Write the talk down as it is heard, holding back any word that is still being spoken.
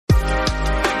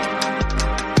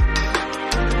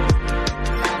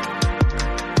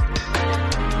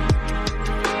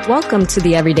Welcome to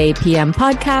the Everyday PM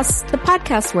podcast, the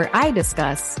podcast where I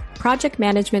discuss project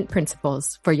management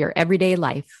principles for your everyday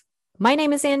life. My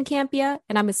name is Ann Campia,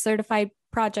 and I'm a certified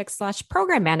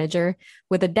project/program manager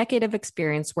with a decade of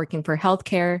experience working for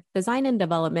healthcare, design and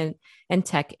development, and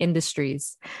tech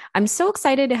industries. I'm so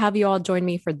excited to have you all join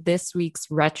me for this week's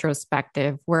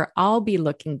retrospective, where I'll be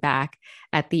looking back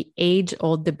at the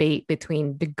age-old debate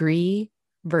between degree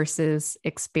versus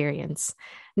experience.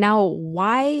 Now,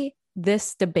 why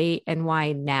this debate and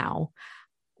why now?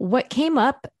 What came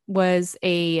up was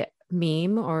a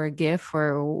meme or a GIF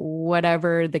or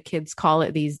whatever the kids call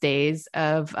it these days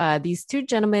of these two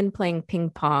gentlemen playing ping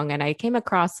pong. And I came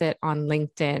across it on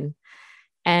LinkedIn.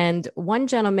 And one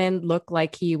gentleman looked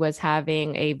like he was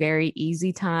having a very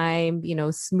easy time,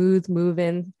 smooth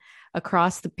moving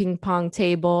across the ping pong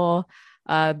table,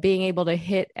 being able to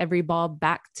hit every ball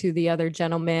back to the other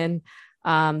gentleman.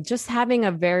 Just having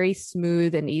a very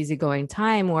smooth and easygoing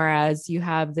time. Whereas you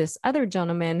have this other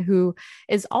gentleman who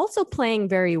is also playing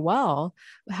very well.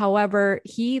 However,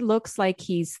 he looks like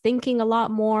he's thinking a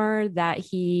lot more, that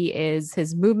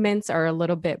his movements are a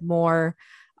little bit more,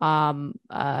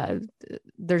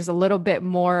 there's a little bit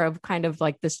more of kind of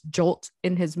like this jolt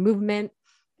in his movement.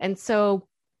 And so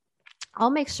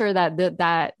I'll make sure that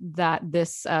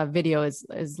this video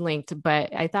is linked,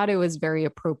 but I thought it was very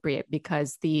appropriate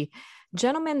because the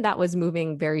gentleman that was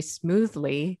moving very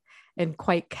smoothly and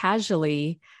quite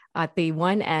casually at the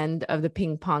one end of the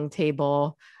ping pong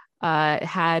table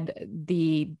had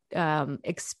the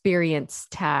experience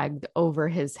tagged over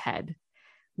his head.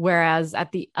 Whereas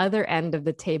at the other end of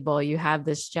the table, you have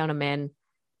this gentleman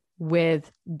with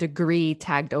degree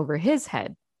tagged over his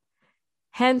head.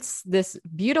 Hence, this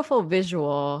beautiful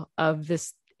visual of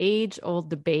this age-old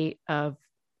debate of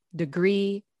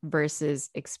degree versus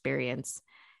experience.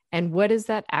 And what does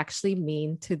that actually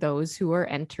mean to those who are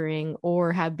entering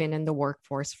or have been in the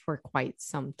workforce for quite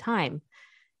some time?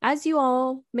 As you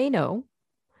all may know,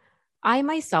 I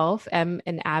myself am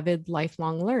an avid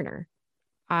lifelong learner.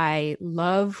 I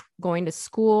love going to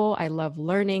school. I love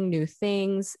learning new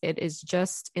things. It is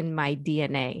just in my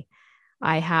DNA.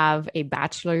 I have a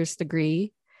bachelor's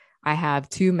degree. I have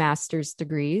 2 master's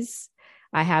degrees.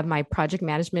 I have my project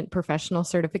management professional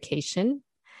certification.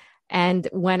 And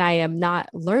when I am not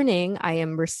learning, I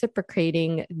am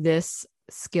reciprocating this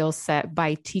skill set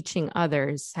by teaching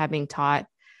others, having taught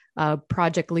a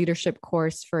project leadership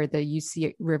course for the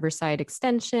UC Riverside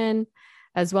Extension,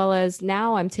 as well as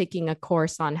now I'm taking a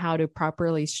course on how to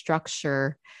properly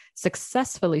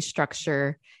successfully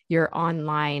structure your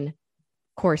online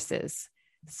courses.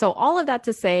 So all of that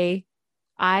to say,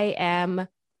 I am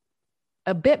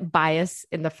a bit biased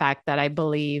in the fact that I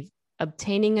believe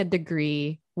obtaining a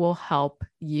degree will help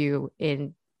you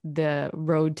in the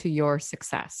road to your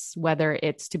success, whether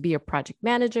it's to be a project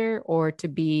manager or to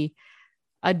be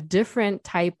a different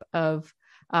type of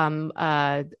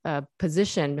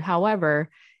position. However,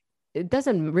 it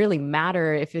doesn't really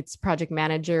matter if it's project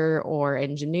manager or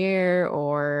engineer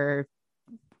or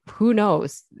who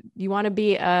knows. You want to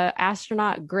be an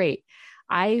astronaut? Great.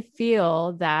 I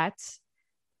feel that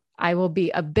I will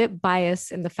be a bit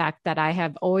biased in the fact that I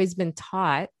have always been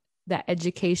taught that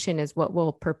education is what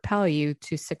will propel you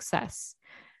to success.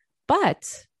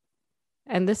 But,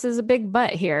 and this is a big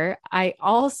but here, I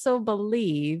also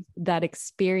believe that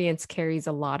experience carries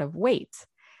a lot of weight.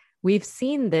 We've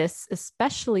seen this,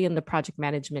 especially in the project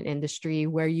management industry,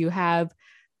 where you have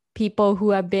people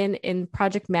who have been in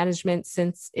project management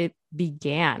since it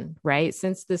began, right?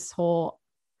 Since this whole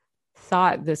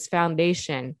thought, this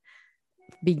foundation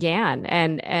began.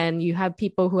 And you have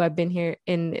people who have been here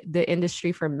in the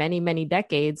industry for many, many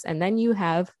decades. And then you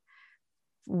have,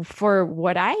 for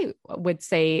what I would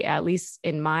say, at least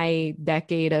in my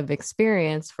decade of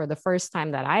experience, for the first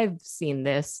time that I've seen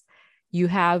this, you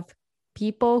have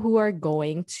people who are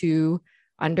going to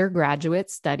undergraduate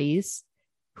studies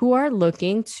who are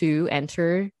looking to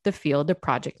enter the field of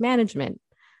project management.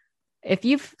 If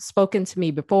you've spoken to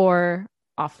me before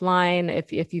offline,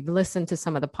 if you've listened to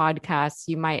some of the podcasts,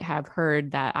 you might have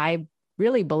heard that I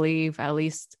really believe, at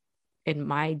least in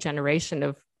my generation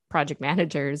of project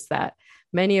managers, that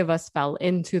many of us fell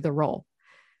into the role,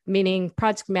 meaning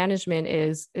project management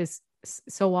is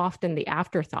so often the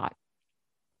afterthought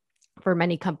for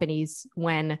many companies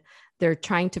when they're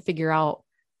trying to figure out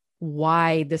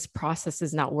why this process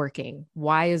is not working.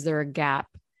 Why is there a gap?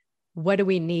 What do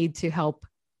we need to help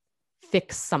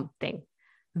fix something?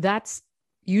 That's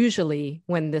usually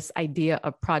when this idea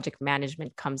of project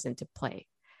management comes into play.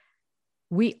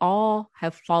 We all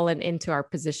have fallen into our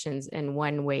positions in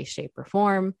one way, shape, or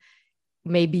form.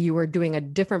 maybe you were doing a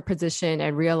different position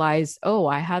and realized, oh,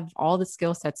 I have all the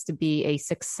skill sets to be a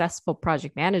successful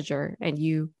project manager, and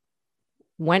you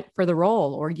went for the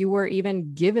role, or you were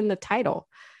even given the title.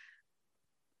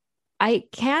 I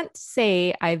can't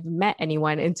say I've met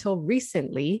anyone until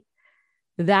recently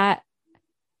that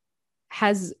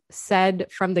has said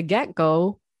from the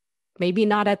get-go, maybe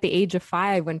not at the age of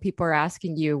 5 when people are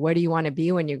asking you, what do you want to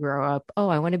be when you grow up? Oh,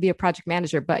 I want to be a project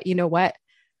manager. But you know what?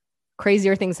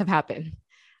 Crazier things have happened.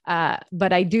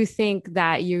 But I do think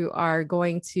that you are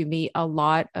going to meet a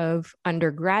lot of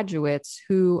undergraduates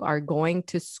who are going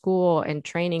to school and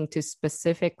training to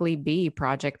specifically be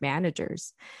project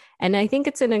managers. And I think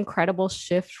it's an incredible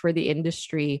shift for the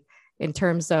industry in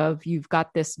terms of you've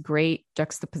got this great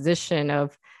juxtaposition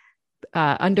of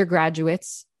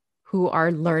undergraduates who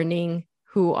are learning,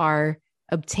 who are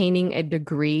obtaining a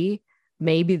degree.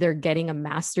 Maybe they're getting a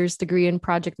master's degree in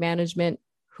project management.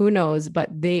 Who knows? But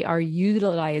they are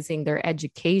utilizing their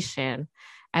education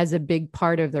as a big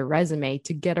part of their resume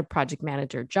to get a project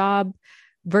manager job,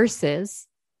 versus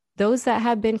those that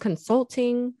have been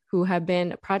consulting, who have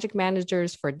been project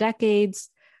managers for decades,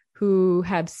 who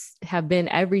have been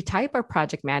every type of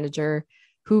project manager,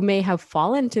 who may have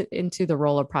fallen into the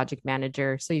role of project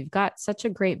manager. So you've got such a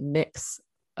great mix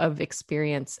of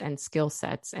experience and skill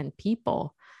sets and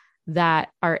people that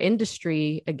our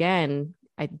industry, again,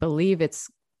 I believe it's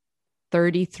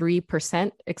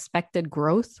 33% expected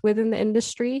growth within the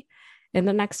industry in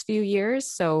the next few years.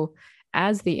 So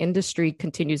as the industry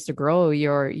continues to grow,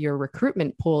 your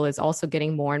recruitment pool is also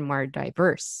getting more and more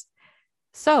diverse.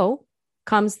 So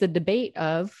comes the debate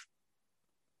of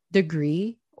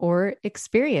degree or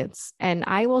experience. And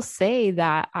I will say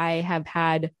that I have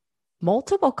had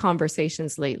multiple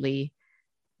conversations lately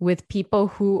with people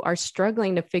who are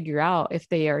struggling to figure out if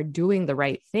they are doing the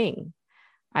right thing.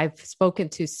 I've spoken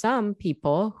to some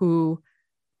people who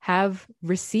have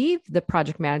received the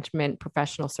project management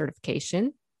professional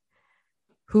certification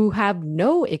who have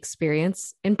no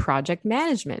experience in project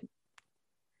management.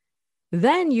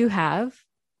 Then you have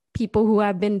people who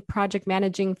have been project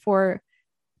managing for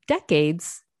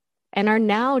decades and are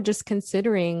now just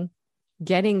considering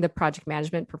getting the project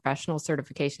management professional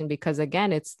certification because,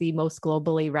 again, it's the most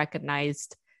globally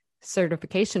recognized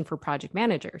certification for project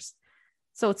managers.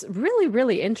 So it's really,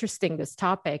 really interesting, this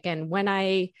topic. And when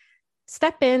I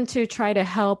step in to try to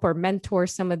help or mentor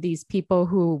some of these people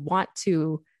who want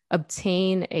to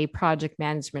obtain a project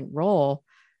management role,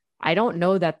 I don't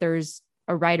know that there's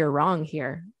a right or wrong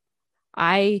here.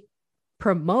 I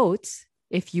promote,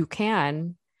 if you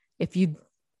can, if you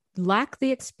lack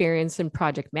the experience in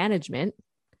project management,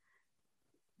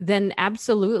 then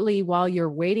absolutely, while you're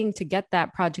waiting to get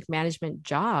that project management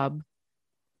job,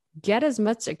 get as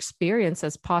much experience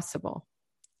as possible.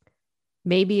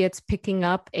 Maybe it's picking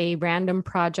up a random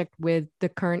project with the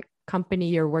current company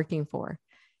you're working for.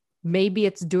 Maybe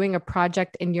it's doing a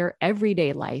project in your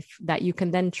everyday life that you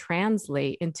can then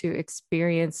translate into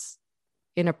experience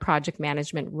in a project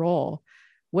management role.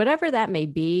 Whatever that may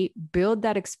be, build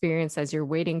that experience as you're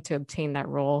waiting to obtain that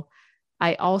role.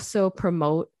 I also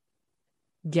promote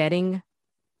getting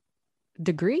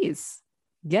degrees,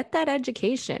 get that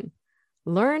education,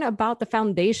 learn about the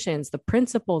foundations, the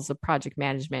principles of project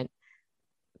management.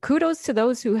 Kudos to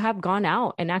those who have gone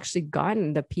out and actually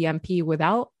gotten the PMP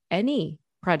without any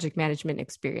project management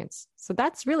experience. So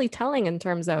that's really telling in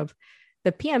terms of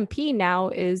the PMP now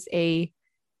is a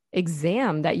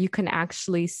exam that you can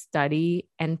actually study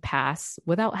and pass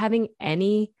without having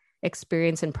any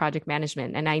experience in project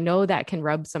management. And I know that can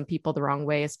rub some people the wrong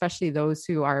way, especially those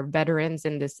who are veterans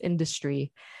in this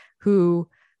industry who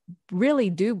really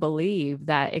do believe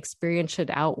that experience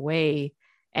should outweigh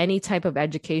any type of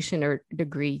education or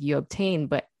degree you obtain.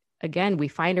 But again, we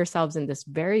find ourselves in this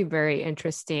very, very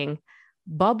interesting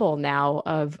bubble now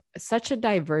of such a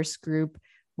diverse group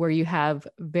where you have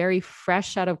very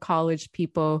fresh out of college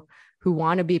people who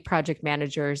want to be project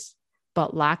managers,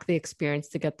 but lack the experience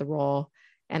to get the role.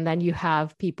 And then you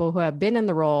have people who have been in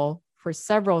the role for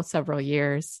several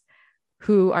years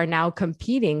who are now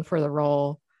competing for the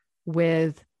role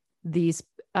with these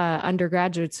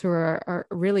undergraduates who are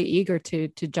really eager to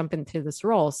jump into this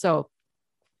role. So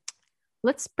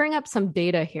let's bring up some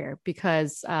data here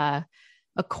because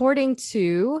according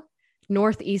to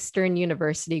Northeastern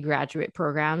University graduate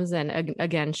programs, and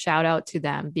again, shout out to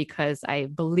them because I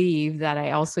believe that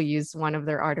I also used one of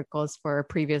their articles for a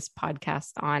previous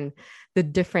podcast on the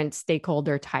different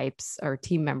stakeholder types or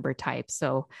team member types.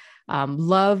 So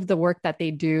love the work that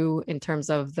they do in terms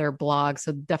of their blog.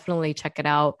 So definitely check it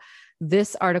out.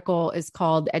 This article is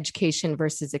called Education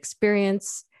versus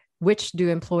Experience. Which do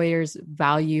employers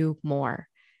value more?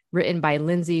 written by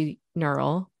Lindsay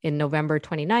Nurl in November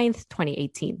 29th,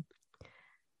 2018.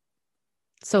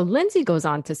 So Lindsay goes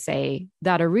on to say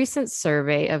that a recent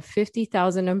survey of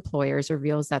 50,000 employers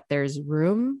reveals that there's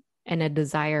room and a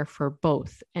desire for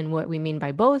both. And what we mean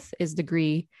by both is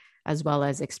degree as well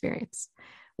as experience.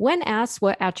 When asked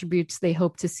what attributes they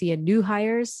hope to see in new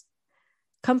hires,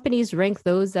 companies rank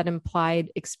those that implied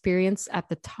experience at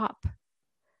the top.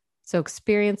 So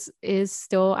experience is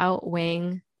still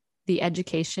outweighing the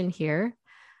education here.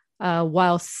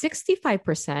 While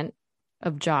 65%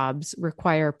 of jobs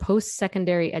require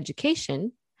post-secondary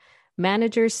education,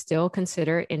 managers still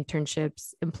consider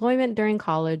internships, employment during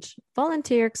college,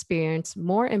 volunteer experience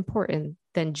more important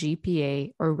than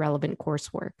GPA or relevant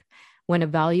coursework when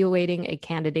evaluating a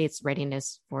candidate's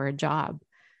readiness for a job.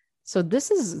 So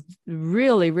this is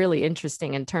really, really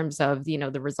interesting in terms of, the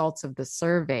results of the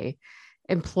survey.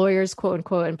 Employers, quote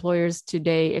unquote, employers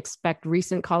today expect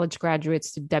recent college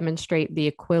graduates to demonstrate the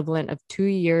equivalent of 2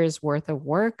 years worth of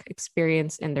work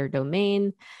experience in their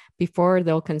domain before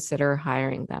they'll consider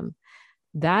hiring them.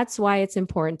 That's why it's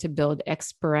important to build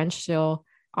experiential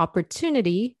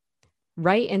opportunity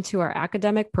right into our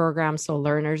academic program so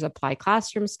learners apply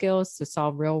classroom skills to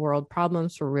solve real world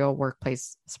problems for real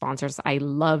workplace sponsors. I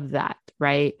love that,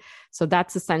 right? So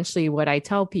that's essentially what I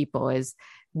tell people is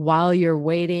while you're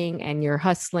waiting and you're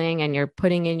hustling and you're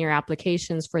putting in your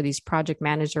applications for these project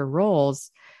manager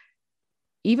roles,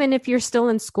 even if you're still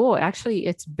in school, actually,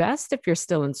 it's best if you're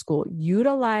still in school,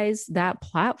 utilize that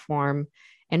platform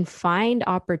and find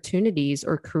opportunities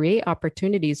or create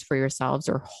opportunities for yourselves,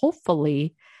 or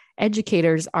hopefully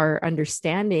educators are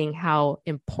understanding how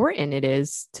important it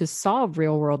is to solve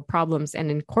real world problems and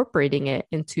incorporating it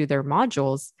into their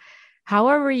modules.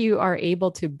 However, you are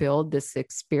able to build this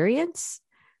experience,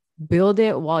 build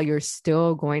it while you're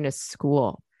still going to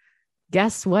school.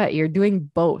 Guess what? You're doing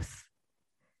both.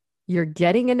 You're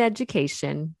getting an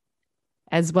education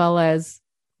as well as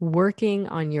working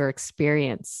on your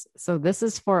experience. So this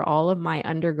is for all of my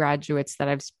undergraduates that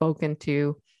I've spoken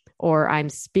to or I'm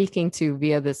speaking to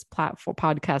via this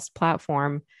podcast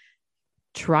platform.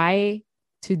 Try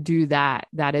to do that.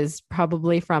 That is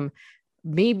probably from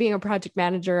me being a project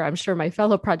manager. I'm sure my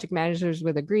fellow project managers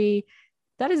would agree.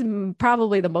 That is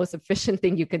probably the most efficient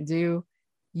thing you can do.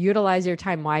 Utilize your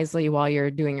time wisely while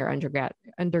you're doing your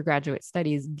undergraduate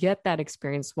studies. Get that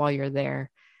experience while you're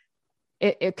there.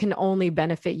 It can only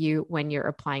benefit you when you're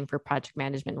applying for project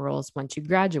management roles once you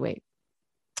graduate.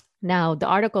 Now, the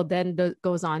article then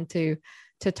goes on to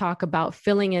talk about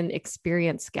filling in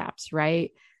experience gaps,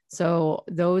 right? So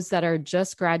those that are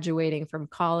just graduating from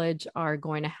college are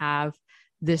going to have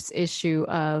this issue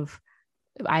of,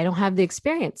 I don't have the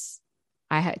experience.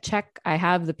 I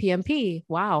have the PMP.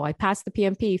 Wow, I passed the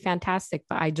PMP. Fantastic.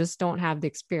 But I just don't have the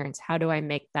experience. How do I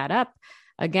make that up?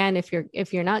 Again, if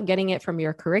you're not getting it from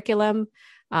your curriculum,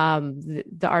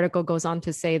 the article goes on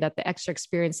to say that the extra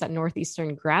experience that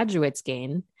Northeastern graduates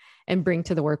gain and bring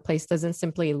to the workplace doesn't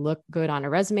simply look good on a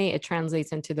resume. It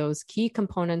translates into those key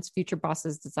components future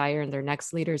bosses desire in their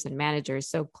next leaders and managers.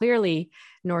 So clearly,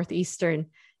 Northeastern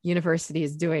University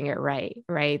is doing it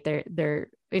right? They're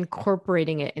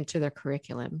incorporating it into their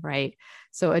curriculum, right?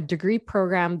 So a degree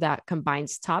program that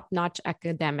combines top-notch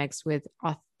academics with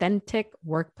authentic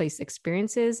workplace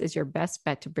experiences is your best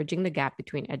bet to bridging the gap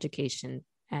between education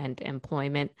and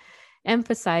employment,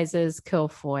 emphasizes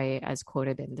Kilfoy as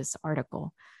quoted in this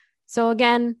article. So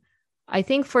again, I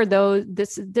think for those,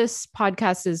 this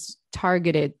podcast is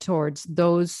targeted towards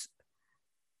those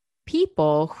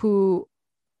people who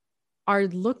are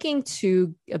looking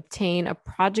to obtain a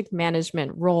project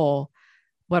management role,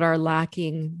 but are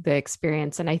lacking the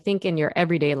experience. And I think in your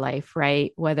everyday life,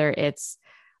 right? Whether it's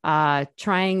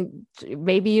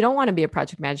maybe you don't want to be a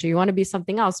project manager, you want to be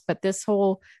something else, but this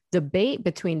whole debate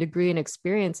between degree and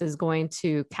experience is going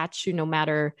to catch you no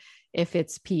matter if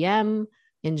it's PM,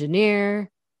 engineer,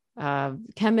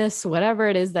 chemist, whatever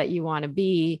it is that you want to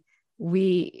be.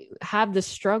 We have the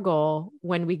struggle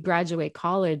when we graduate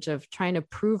college of trying to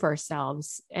prove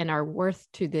ourselves and our worth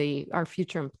to our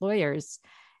future employers.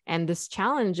 And this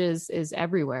challenge is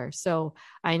everywhere. So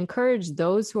I encourage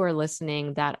those who are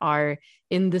listening that are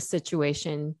in this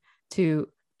situation to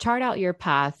chart out your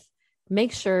path.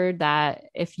 Make sure that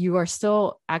if you are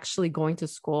still actually going to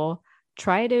school,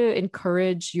 try to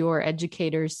encourage your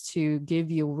educators to give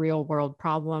you real world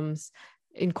problems.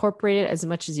 Incorporate it as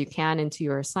much as you can into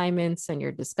your assignments and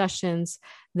your discussions.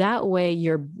 That way,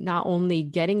 you're not only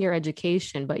getting your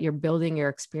education, but you're building your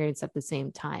experience at the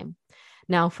same time.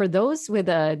 Now, for those with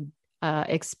a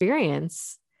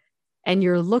experience and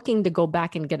you're looking to go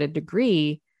back and get a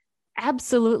degree,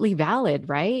 absolutely valid,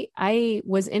 right? I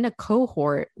was in a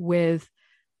cohort with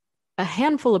a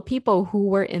handful of people who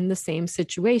were in the same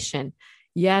situation.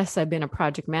 Yes, I've been a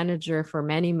project manager for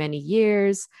many, many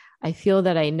years. I feel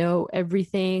that I know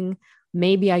everything.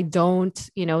 Maybe I don't,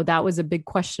 that was a big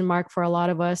question mark for a lot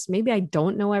of us. Maybe I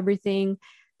don't know everything.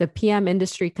 The PM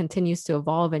industry continues to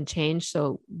evolve and change.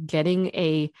 So getting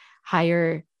a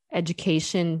higher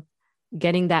education,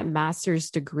 getting that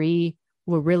master's degree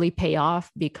will really pay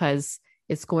off because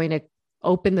it's going to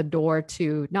open the door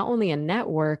to not only a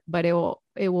network, but it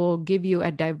will give you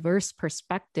a diverse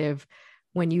perspective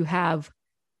when you have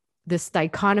this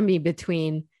dichotomy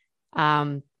between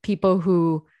people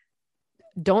who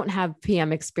don't have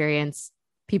PM experience,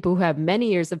 people who have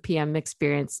many years of PM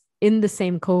experience in the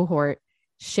same cohort,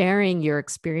 sharing your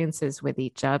experiences with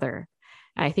each other.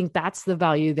 And I think that's the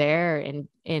value there.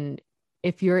 And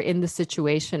if you're in the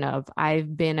situation of,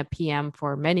 I've been a PM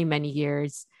for many, many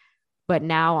years, but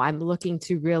now I'm looking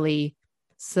to really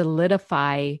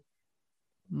solidify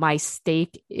my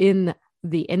stake in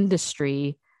the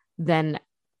industry, then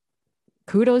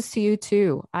kudos to you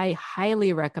too. I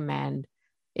highly recommend,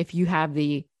 if you have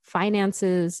the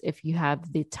finances, if you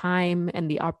have the time and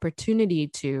the opportunity,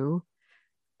 to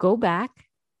go back,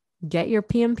 get your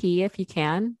PMP if you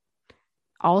can.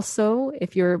 Also,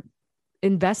 if you're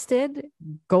invested,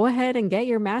 go ahead and get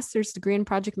your master's degree in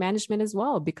project management as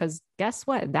well, because guess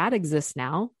what? That exists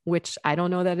now, which I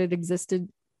don't know that it existed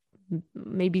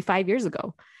maybe 5 years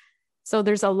ago. So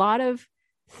there's a lot of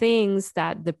things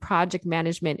that the project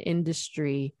management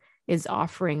industry is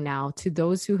offering now to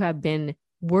those who have been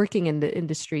working in the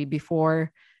industry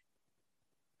before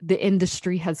the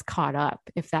industry has caught up,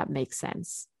 if that makes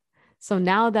sense. So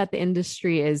now that the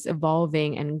industry is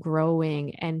evolving and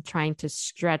growing and trying to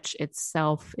stretch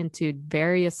itself into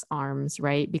various arms,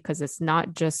 right? Because it's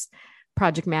not just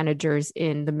project managers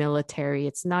in the military,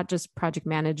 it's not just project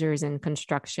managers in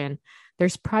construction.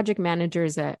 There's project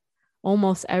managers at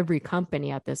almost every company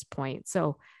at this point.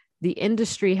 So the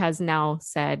industry has now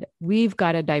said, we've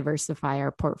got to diversify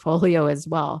our portfolio as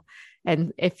well.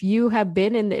 And if you have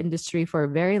been in the industry for a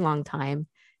very long time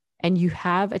and you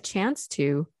have a chance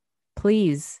to,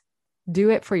 please do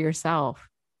it for yourself.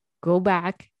 Go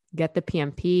back, get the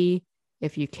PMP.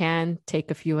 If you can,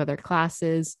 take a few other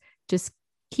classes. Just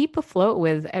keep afloat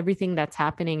with everything that's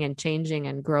happening and changing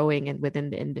and growing and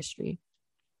within the industry.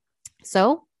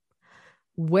 So,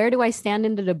 where do I stand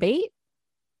in the debate?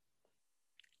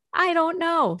 I don't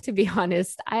know, to be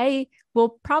honest. I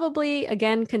will probably,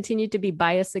 again, continue to be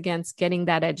biased against getting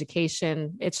that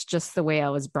education. It's just the way I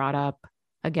was brought up.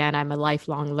 Again, I'm a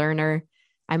lifelong learner.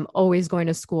 I'm always going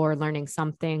to school or learning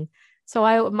something.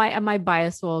 So my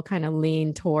bias will kind of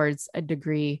lean towards a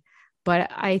degree.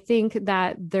 But I think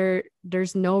that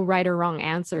there's no right or wrong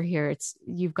answer here.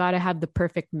 You've got to have the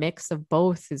perfect mix of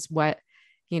both, is what,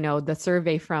 the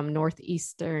survey from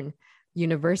Northeastern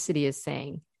University is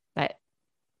saying, that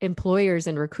employers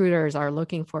and recruiters are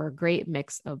looking for a great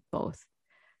mix of both.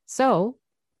 So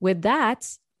with that,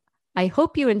 I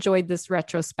hope you enjoyed this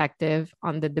retrospective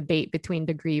on the debate between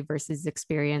degree versus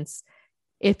experience.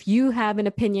 If you have an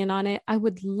opinion on it, I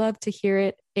would love to hear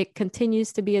it. It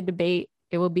continues to be a debate.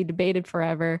 It will be debated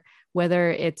forever,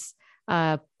 whether it's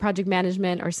project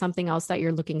management or something else that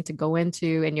you're looking to go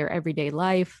into in your everyday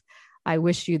life. I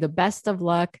wish you the best of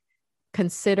luck.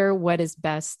 Consider what is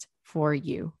best for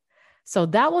you. So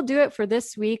that will do it for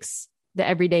this week's The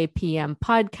Everyday PM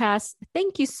podcast.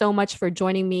 Thank you so much for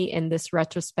joining me in this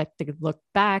retrospective look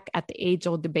back at the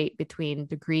age-old debate between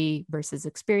degree versus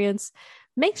experience.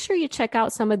 Make sure you check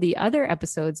out some of the other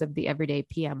episodes of the Everyday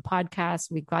PM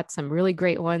podcast. We've got some really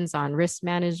great ones on risk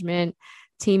management,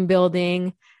 team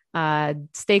building,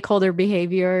 stakeholder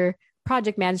behavior,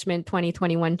 project management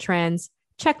 2021 trends.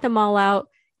 Check them all out.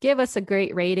 Give us a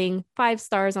great rating, 5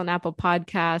 stars on Apple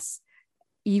Podcasts.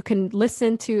 You can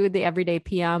listen to the Everyday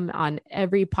PM on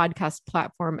every podcast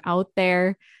platform out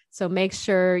there. So make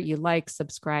sure you like,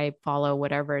 subscribe, follow,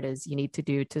 whatever it is you need to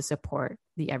do to support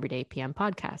the Everyday PM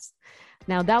podcast.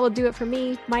 Now that will do it for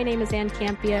me. My name is Ann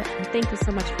Campia, and thank you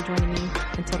so much for joining me.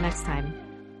 Until next time,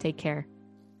 take care.